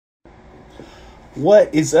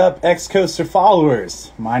What is up, X-Coaster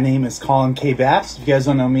followers? My name is Colin K. Bass. If you guys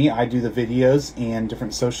don't know me, I do the videos and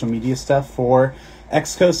different social media stuff for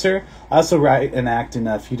X-Coaster. I also write and act in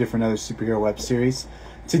a few different other superhero web series.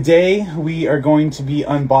 Today, we are going to be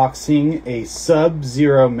unboxing a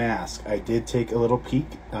Sub-Zero mask. I did take a little peek,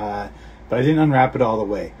 but I didn't unwrap it all the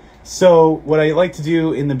way. So, what I like to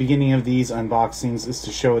do in the beginning of these unboxings is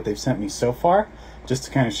to show what they've sent me so far, just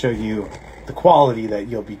to kind of show you the quality that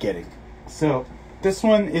you'll be getting. So, this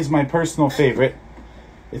one is my personal favorite.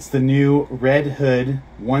 It's the new Red Hood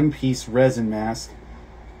one-piece resin mask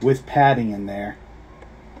with padding in there.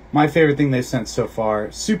 My favorite thing they've sent so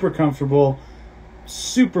far. Super comfortable,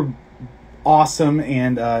 super awesome,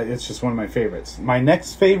 and it's just one of my favorites. My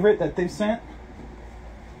next favorite that they've sent,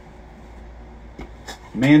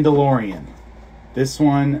 Mandalorian. This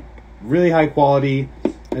one, really high quality.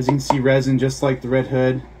 As you can see, resin just like the Red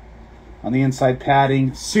Hood. On the inside,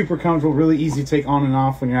 padding, super comfortable, really easy to take on and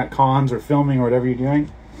off when you're at cons or filming or whatever you're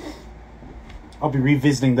doing. I'll be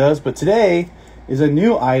revisiting those, but today is a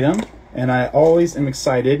new item, and I always am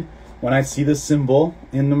excited when I see the symbol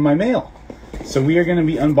in my mail. So we are going to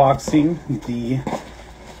be unboxing the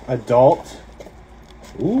adult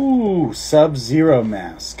Sub-Zero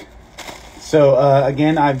mask. So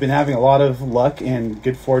again, I've been having a lot of luck and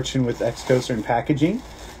good fortune with X-Coaster and packaging.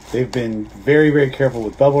 They've been very, very careful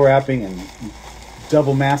with bubble wrapping and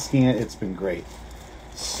double masking it. It's been great.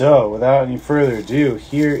 So, without any further ado,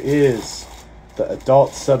 here is the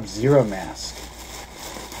adult Sub-Zero mask.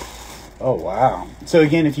 Oh, wow. So,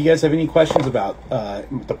 again, if you guys have any questions about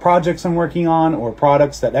the projects I'm working on or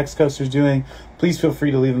products that X-Coaster is doing, please feel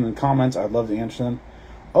free to leave them in the comments. I'd love to answer them.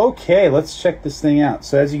 Okay, let's check this thing out.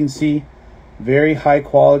 So, as you can see, very high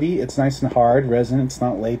quality. It's nice and hard resin. It's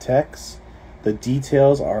not latex. The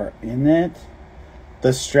details are in it.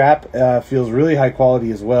 The strap feels really high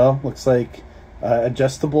quality as well. Looks like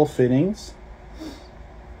adjustable fittings.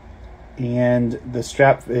 And the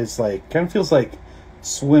strap is like, kind of feels like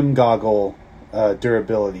swim goggle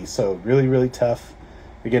durability. So really, really tough.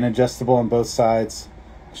 Again, adjustable on both sides.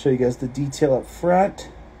 I'll show you guys the detail up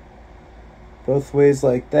front. Both ways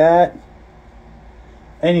like that.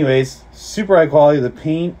 Anyways, super high quality. The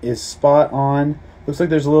paint is spot on. Looks like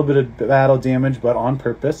there's a little bit of battle damage, but on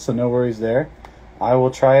purpose, so no worries there. I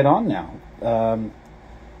will try it on now.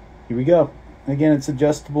 Here we go. Again, it's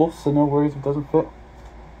adjustable, so no worries if it doesn't fit.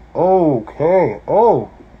 Okay.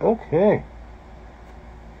 Oh, okay.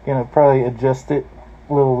 Gonna probably adjust it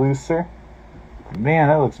a little looser. Man,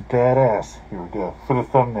 that looks badass. Here we go, for the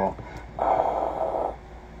thumbnail.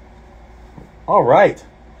 All right.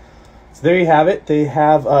 So there you have it. They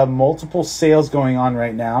have multiple sales going on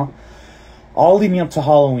right now, all leading up to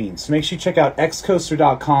Halloween. So make sure you check out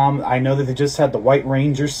xcoaster.com. I know that they just had the White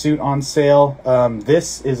Ranger suit on sale.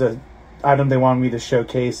 This is an item they wanted me to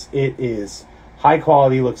showcase. It is high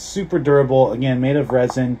quality, looks super durable. Again, made of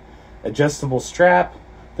resin, adjustable strap.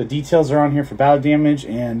 The details are on here for battle damage.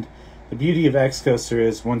 And the beauty of X-Coaster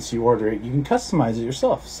is once you order it, you can customize it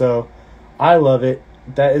yourself. So I love it.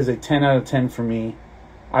 That is a 10 out of 10 for me.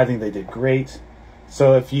 I think they did great.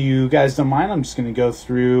 So if you guys don't mind, I'm just going to go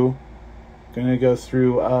through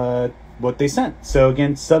what they sent. So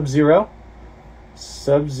again, Sub-Zero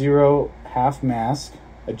half mask,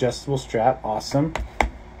 adjustable strap, awesome.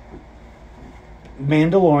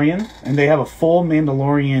 Mandalorian, and they have a full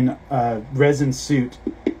Mandalorian resin suit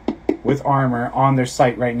with armor on their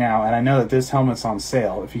site right now, and I know that this helmet's on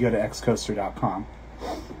sale if you go to xcoaster.com.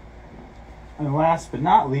 And last but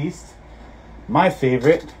not least, my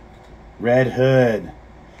favorite, Red Hood.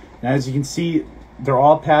 Now as you can see, they're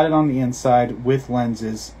all padded on the inside with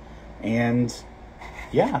lenses, and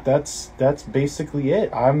yeah, that's basically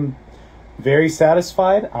it. I'm very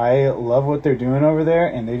satisfied. I love what they're doing over there,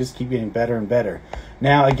 and they just keep getting better and better.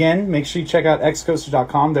 Now again, make sure you check out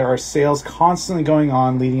xcoaster.com. There are sales constantly going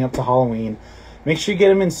on leading up to Halloween. Make sure you get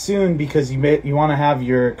them in soon because you want to have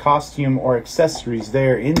your costume or accessories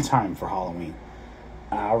there in time for Halloween.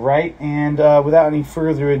 Alright, and without any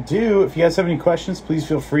further ado, if you guys have any questions, please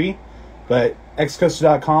feel free. But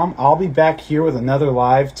xcoaster.com, I'll be back here with another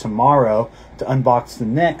live tomorrow to unbox the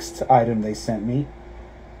next item they sent me.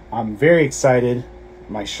 I'm very excited.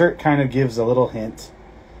 My shirt kind of gives a little hint.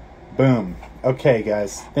 Boom. Okay,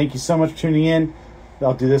 guys. Thank you so much for tuning in.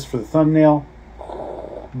 I'll do this for the thumbnail.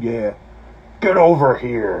 Yeah. Get over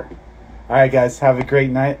here. Alright, guys. Have a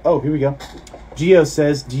great night. Oh, here we go. Geo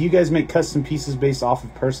says, do you guys make custom pieces based off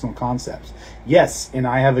of personal concepts? Yes, and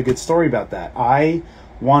I have a good story about that. I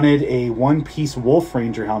wanted a one-piece Wolf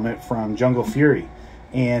Ranger helmet from Jungle Fury,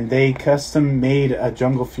 and they custom made a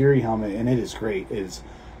Jungle Fury helmet, and it is great. It is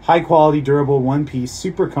high quality, durable, one piece,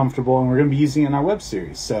 super comfortable, and we're going to be using it in our web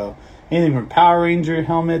series. So anything from Power Ranger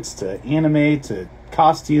helmets to anime to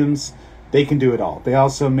costumes, they can do it all. They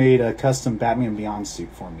also made a custom Batman Beyond suit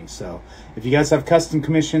for me. So if you guys have custom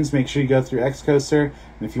commissions, make sure you go through Xcoaster.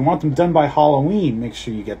 And if you want them done by Halloween, make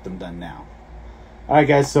sure you get them done now. Alright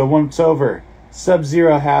guys, so once over,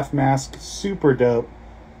 Sub-Zero half mask, super dope.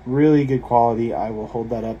 Really good quality. I will hold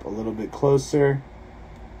that up a little bit closer.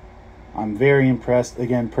 I'm very impressed.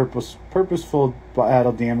 Again, purposeful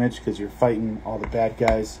battle damage because you're fighting all the bad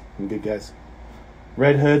guys and good guys.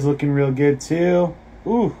 Red Hood's looking real good too.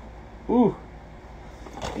 Ooh. Ooh.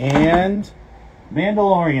 And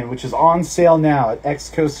Mandalorian, which is on sale now at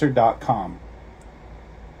xcoaster.com.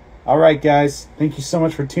 Alright guys, thank you so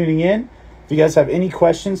much for tuning in. If you guys have any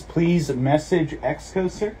questions, please message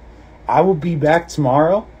Xcoaster. I will be back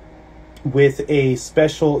tomorrow with a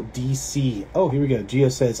special DC. Oh, here we go.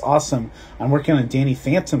 Gio says, awesome. I'm working on a Danny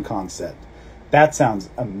Phantom concept. That sounds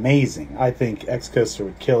amazing. I think Xcoaster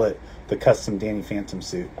would kill it, the custom Danny Phantom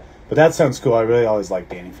suit. But that sounds cool. I really always like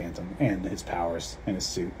Danny Phantom and his powers and his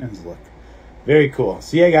suit and his look. Very cool.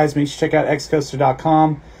 So yeah, guys, make sure to check out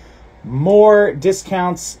xcoaster.com. More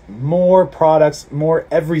discounts, more products, more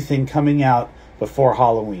everything coming out before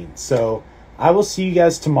Halloween. So I will see you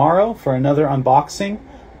guys tomorrow for another unboxing.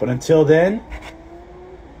 But until then,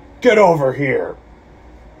 get over here.